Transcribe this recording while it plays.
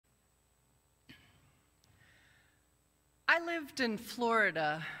lived in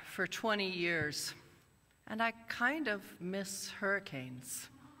Florida for 20 years, and I kind of miss hurricanes.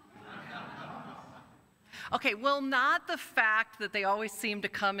 Okay, well, not the fact that they always seem to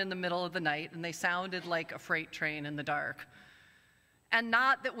come in the middle of the night and they sounded like a freight train in the dark. And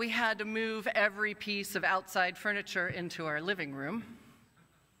not that we had to move every piece of outside furniture into our living room.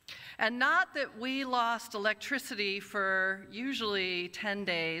 And not that we lost electricity for usually 10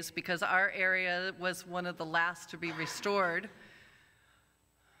 days because our area was one of the last to be restored.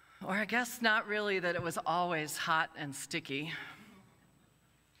 Or I guess not really that it was always hot and sticky.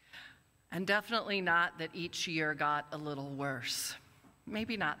 And definitely not that each year got a little worse.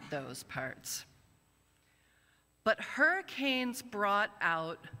 Maybe not those parts. But hurricanes brought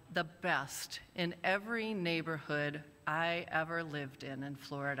out the best in every neighborhood I ever lived in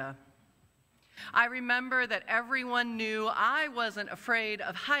Florida. I remember that everyone knew I wasn't afraid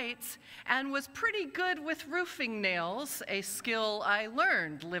of heights and was pretty good with roofing nails, a skill I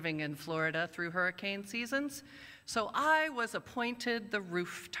learned living in Florida through hurricane seasons. So I was appointed the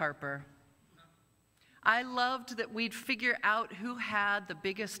roof tarper. I loved that we'd figure out who had the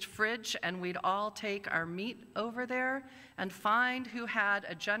biggest fridge and we'd all take our meat over there and find who had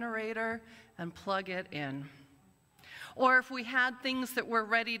a generator and plug it in. Or if we had things that were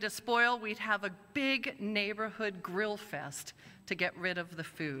ready to spoil, we'd have a big neighborhood grill fest to get rid of the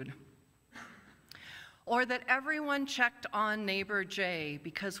food. Or that everyone checked on neighbor Jay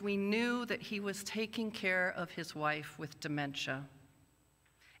because we knew that he was taking care of his wife with dementia.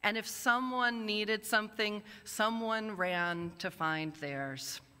 And if someone needed something, someone ran to find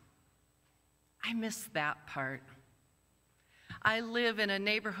theirs. I miss that part. I live in a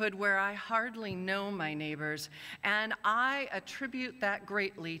neighborhood where I hardly know my neighbors, and I attribute that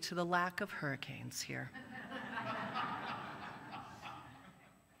greatly to the lack of hurricanes here.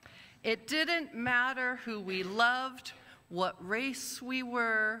 It didn't matter who we loved, what race we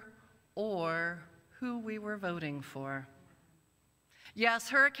were, or who we were voting for. Yes,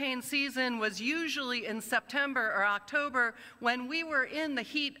 hurricane season was usually in September or October when we were in the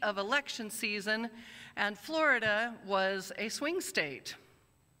heat of election season, and Florida was a swing state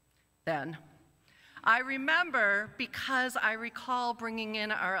then. I remember because I recall bringing in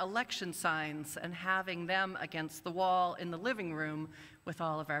our election signs and having them against the wall in the living room with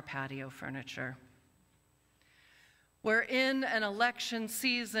all of our patio furniture. We're in an election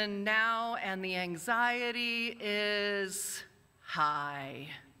season now, and the anxiety is high.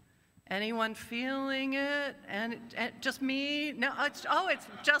 Anyone feeling it? And just me? No, it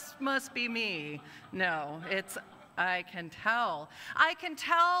just must be me. No, I can tell. I can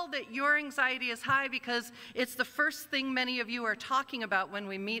tell that your anxiety is high because it's the first thing many of you are talking about when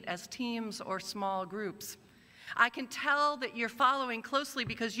we meet as teams or small groups. I can tell that you're following closely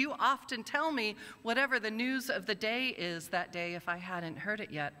because you often tell me whatever the news of the day is that day if I hadn't heard it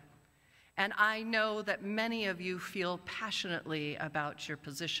yet. And I know that many of you feel passionately about your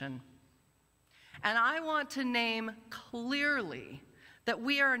position. And I want to name clearly that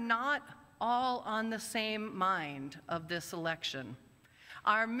we are not all on the same mind of this election.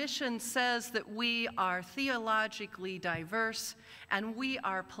 Our mission says that we are theologically diverse and we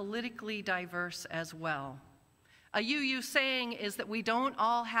are politically diverse as well. A UU saying is that we don't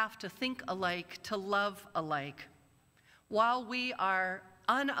all have to think alike to love alike. While we are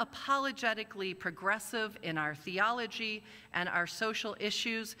unapologetically progressive in our theology and our social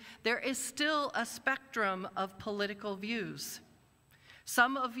issues, there is still a spectrum of political views.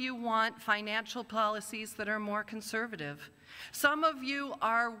 Some of you want financial policies that are more conservative. Some of you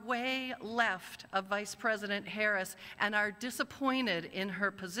are way left of Vice President Harris and are disappointed in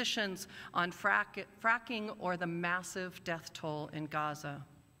her positions on fracking or the massive death toll in Gaza.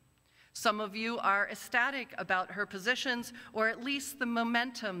 Some of you are ecstatic about her positions, or at least the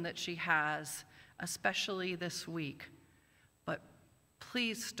momentum that she has, especially this week. But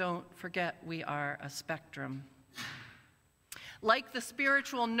please don't forget we are a spectrum. Like the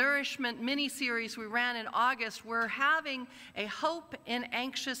Spiritual Nourishment mini-series we ran in August, we're having a Hope in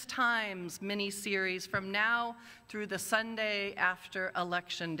Anxious Times mini-series from now through the Sunday after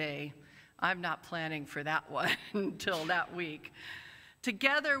Election Day. I'm not planning for that one until that week.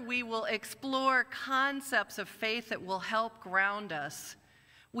 Together, we will explore concepts of faith that will help ground us.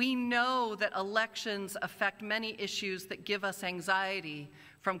 We know that elections affect many issues that give us anxiety,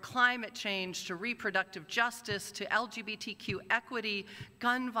 from climate change to reproductive justice to LGBTQ equity,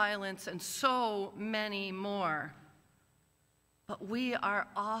 gun violence, and so many more. But we are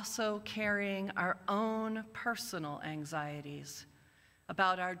also carrying our own personal anxieties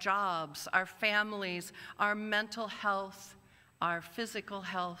about our jobs, our families, our mental health, our physical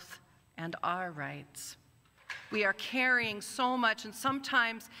health, and our rights. We are carrying so much, and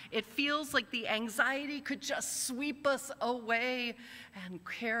sometimes it feels like the anxiety could just sweep us away and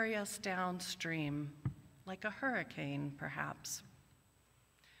carry us downstream, like a hurricane, perhaps.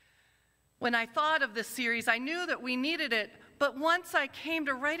 When I thought of this series, I knew that we needed it, but once I came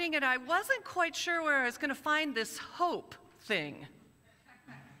to writing it, I wasn't quite sure where I was going to find this hope thing.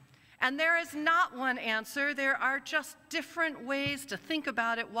 And there is not one answer. There are just different ways to think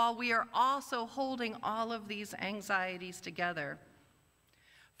about it while we are also holding all of these anxieties together.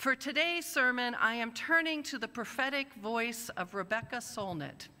 For today's sermon, I am turning to the prophetic voice of Rebecca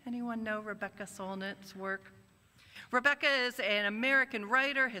Solnit. Anyone know Rebecca Solnit's work? Rebecca is an American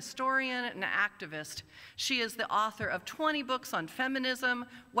writer, historian, and activist. She is the author of 20 books on feminism,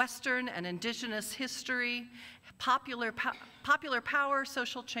 Western and Indigenous history, popular power,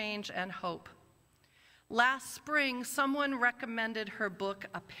 social change, and hope. Last spring, someone recommended her book,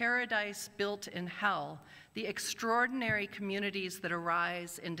 A Paradise Built in Hell, The Extraordinary Communities That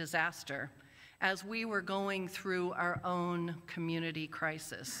Arise in Disaster, as we were going through our own community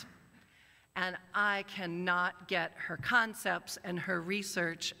crisis. And I cannot get her concepts and her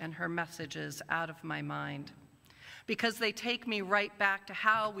research and her messages out of my mind, because they take me right back to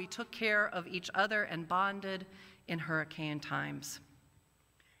how we took care of each other and bonded in hurricane times.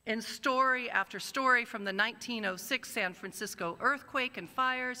 In story after story, from the 1906 San Francisco earthquake and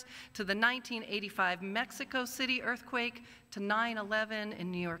fires to the 1985 Mexico City earthquake to 9/11 in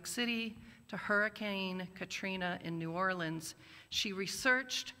New York City to Hurricane Katrina in New Orleans, she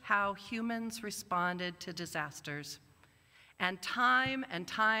researched how humans responded to disasters. And time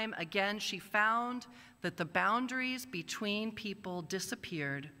again, she found that the boundaries between people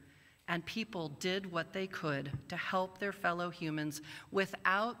disappeared, and people did what they could to help their fellow humans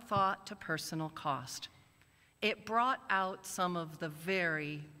without thought to personal cost. It brought out some of the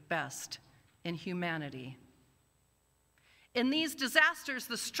very best in humanity. In these disasters,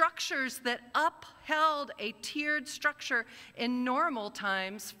 the structures that upheld a tiered structure in normal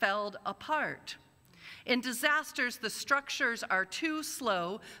times fell apart. In disasters, the structures are too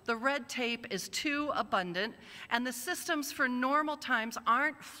slow, the red tape is too abundant, and the systems for normal times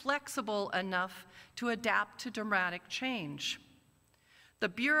aren't flexible enough to adapt to dramatic change. The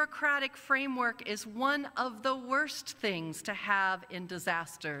bureaucratic framework is one of the worst things to have in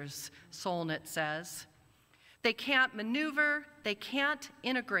disasters, Solnit says. They can't maneuver, they can't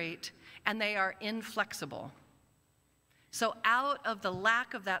integrate, and they are inflexible. So out of the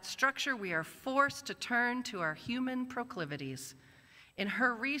lack of that structure, we are forced to turn to our human proclivities. In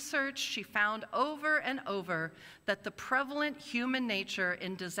her research, she found over and over that the prevalent human nature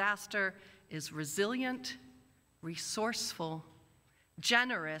in disaster is resilient, resourceful,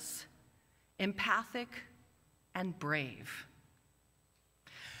 generous, empathic, and brave.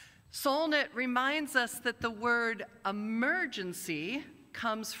 Solnit reminds us that the word emergency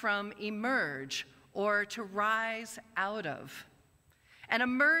comes from emerge, or to rise out of. An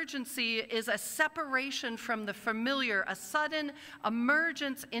emergency is a separation from the familiar, a sudden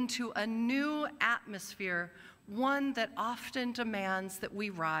emergence into a new atmosphere, one that often demands that we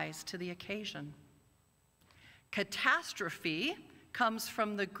rise to the occasion. Catastrophe comes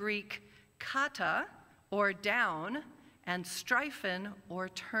from the Greek kata, or down, and stryphin, or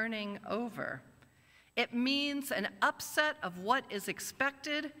turning over. It means an upset of what is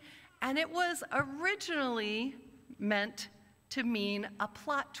expected, and it was originally meant to mean a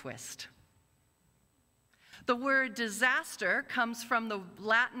plot twist. The word disaster comes from the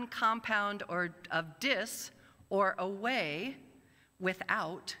Latin compound of dis, or away,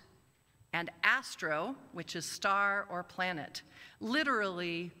 without, and astro, which is star or planet,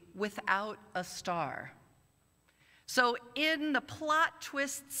 literally without a star. So in the plot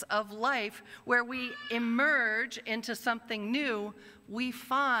twists of life, where we emerge into something new, we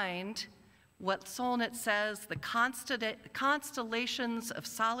find what Solnit says, the constellations of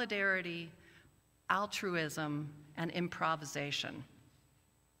solidarity, altruism, and improvisation.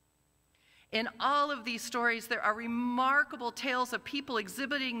 In all of these stories, there are remarkable tales of people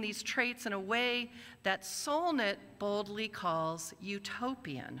exhibiting these traits in a way that Solnit boldly calls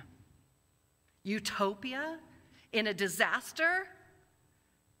utopian. Utopia? In a disaster?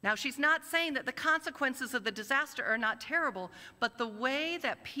 Now, she's not saying that the consequences of the disaster are not terrible, but the way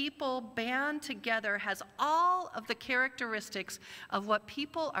that people band together has all of the characteristics of what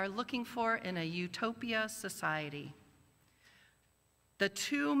people are looking for in a utopia society. The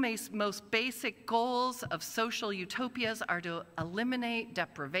two most basic goals of social utopias are to eliminate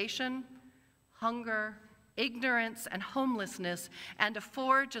deprivation, hunger, ignorance, and homelessness, and to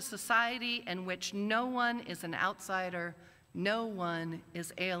forge a society in which no one is an outsider, no one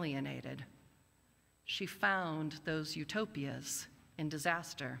is alienated. she found those utopias in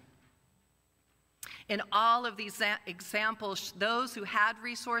disaster. In all of these examples, those who had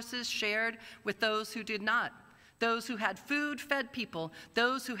resources shared with those who did not. Those who had food fed people.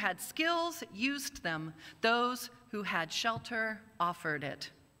 Those who had skills used them. Those who had shelter offered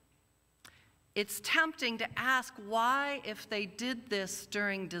it. It's tempting to ask why, if they did this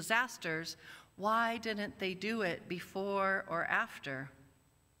during disasters, why didn't they do it before or after?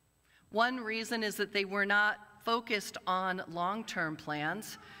 One reason is that they were not focused on long-term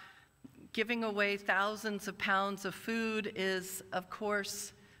plans. Giving away thousands of pounds of food is, of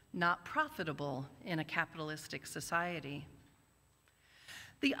course, not profitable in a capitalistic society.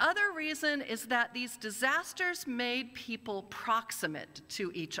 The other reason is that these disasters made people proximate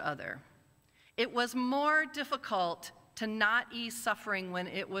to each other. It was more difficult to not ease suffering when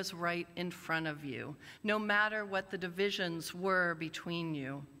it was right in front of you, no matter what the divisions were between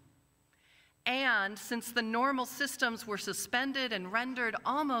you. And since the normal systems were suspended and rendered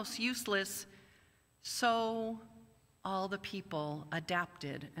almost useless, so all the people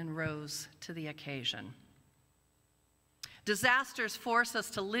adapted and rose to the occasion. Disasters force us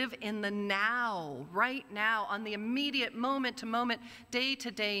to live in the now, right now, on the immediate moment-to-moment,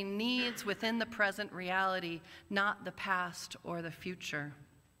 day-to-day needs within the present reality, not the past or the future.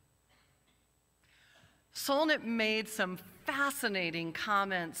 Solnit made some fascinating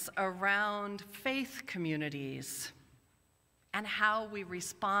comments around faith communities and how we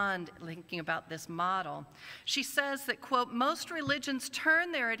respond thinking about this model. She says that, quote, most religions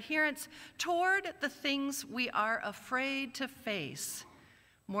turn their adherents toward the things we are afraid to face: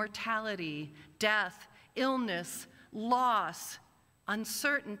 mortality, death, illness, loss,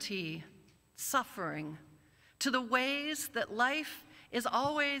 uncertainty, suffering, to the ways that life is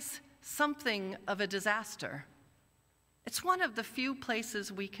always something of a disaster. It's one of the few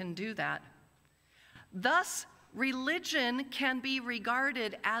places we can do that. Thus, religion can be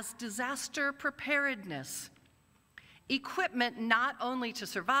regarded as disaster preparedness, equipment not only to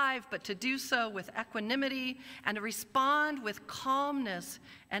survive, but to do so with equanimity and to respond with calmness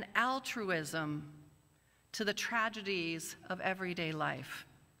and altruism to the tragedies of everyday life.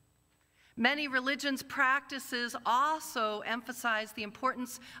 Many religions' practices also emphasize the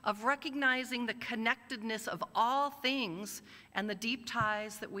importance of recognizing the connectedness of all things and the deep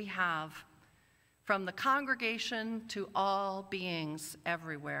ties that we have, from the congregation to all beings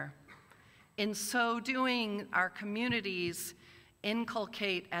everywhere. In so doing, our communities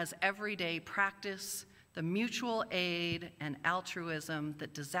inculcate as everyday practice the mutual aid and altruism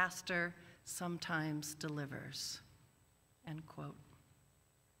that disaster sometimes delivers, end quote.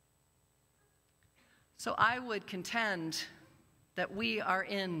 So I would contend that we are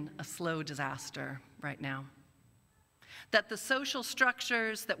in a slow disaster right now, that the social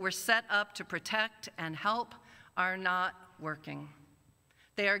structures that were set up to protect and help are not working.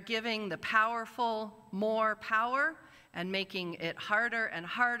 They are giving the powerful more power and making it harder and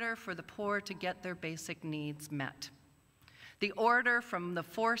harder for the poor to get their basic needs met. The order from the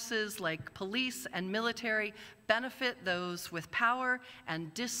forces like police and military benefit those with power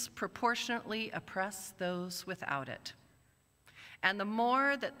and disproportionately oppress those without it. And the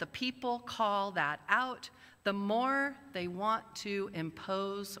more that the people call that out, the more they want to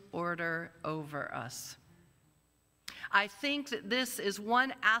impose order over us. I think that this is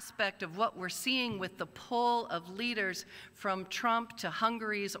one aspect of what we're seeing with the pull of leaders from Trump to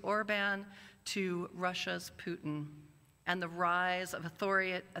Hungary's Orban to Russia's Putin, and the rise of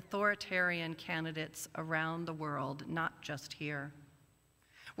authoritarian candidates around the world, not just here.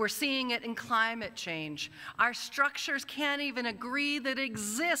 We're seeing it in climate change. Our structures can't even agree that it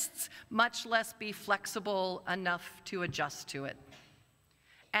exists, much less be flexible enough to adjust to it.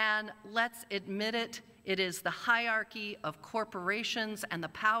 And let's admit it, it is the hierarchy of corporations and the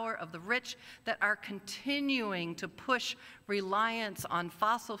power of the rich that are continuing to push reliance on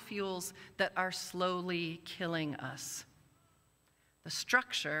fossil fuels that are slowly killing us. The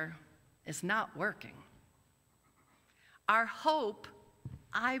structure is not working. Our hope,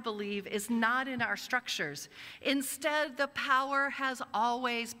 I believe, is not in our structures. Instead, the power has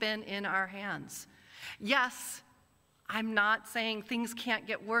always been in our hands. Yes, I'm not saying things can't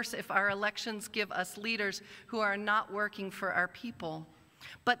get worse if our elections give us leaders who are not working for our people.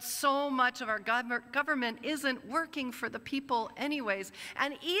 But so much of our government isn't working for the people anyways.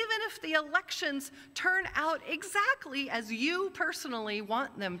 And even if the elections turn out exactly as you personally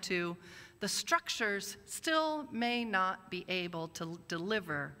want them to, the structures still may not be able to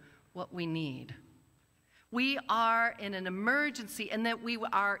deliver what we need. We are in an emergency in that we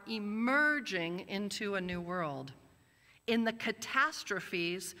are emerging into a new world. In the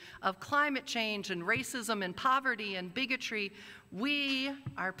catastrophes of climate change and racism and poverty and bigotry, we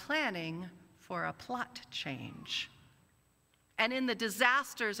are planning for a plot change. And in the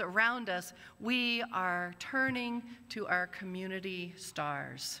disasters around us, we are turning to our community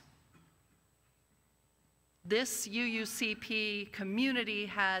stars. This UUCP community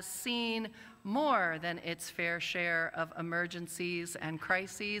has seen more than its fair share of emergencies and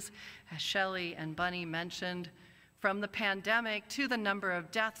crises, as Shelley and Bunny mentioned, from the pandemic to the number of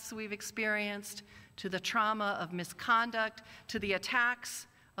deaths we've experienced, to the trauma of misconduct, to the attacks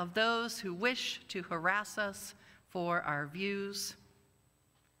of those who wish to harass us for our views,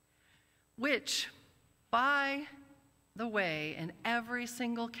 which, by the way, in every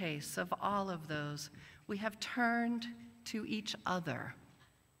single case of all of those, we have turned to each other.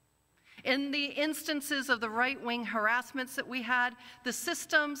 In the instances of the right-wing harassments that we had, the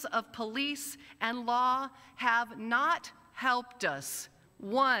systems of police and law have not helped us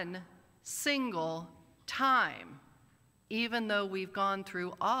one single time, even though we've gone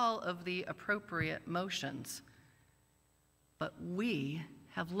through all of the appropriate motions. But we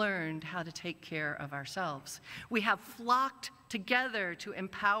have learned how to take care of ourselves. We have flocked together to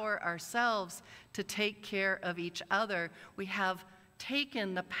empower ourselves to take care of each other. We have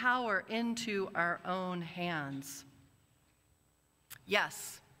taken the power into our own hands.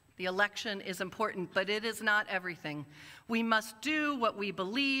 Yes, the election is important, but it is not everything. We must do what we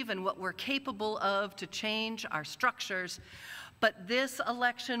believe and what we're capable of to change our structures, but this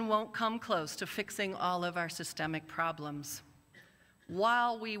election won't come close to fixing all of our systemic problems.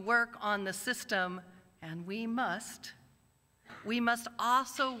 While we work on the system, and we must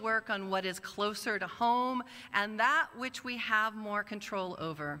also work on what is closer to home and that which we have more control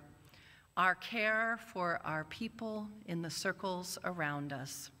over, our care for our people in the circles around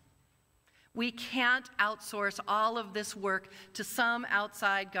us. We can't outsource all of this work to some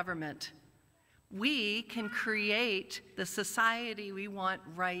outside government. We can create the society we want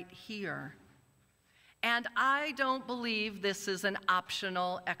right here. And I don't believe this is an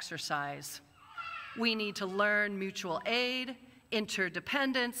optional exercise. We need to learn mutual aid,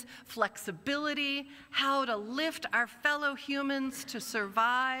 interdependence, flexibility, how to lift our fellow humans to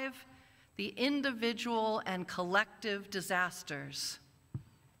survive the individual and collective disasters,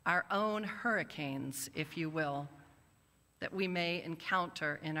 our own hurricanes, if you will, that we may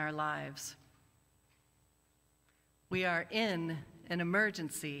encounter in our lives. We are in an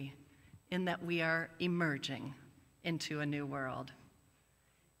emergency in that we are emerging into a new world.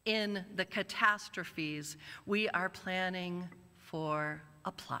 In the catastrophes, we are planning for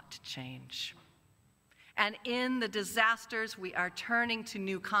a plot change. And in the disasters, we are turning to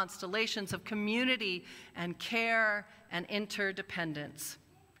new constellations of community and care and interdependence.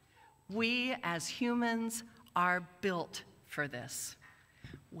 We as humans are built for this.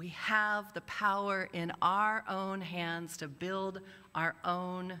 We have the power in our own hands to build our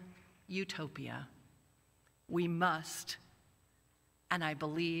own utopia. We must, and I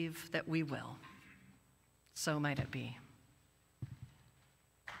believe that we will. So might it be.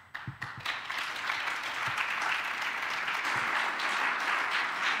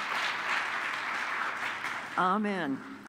 Amen.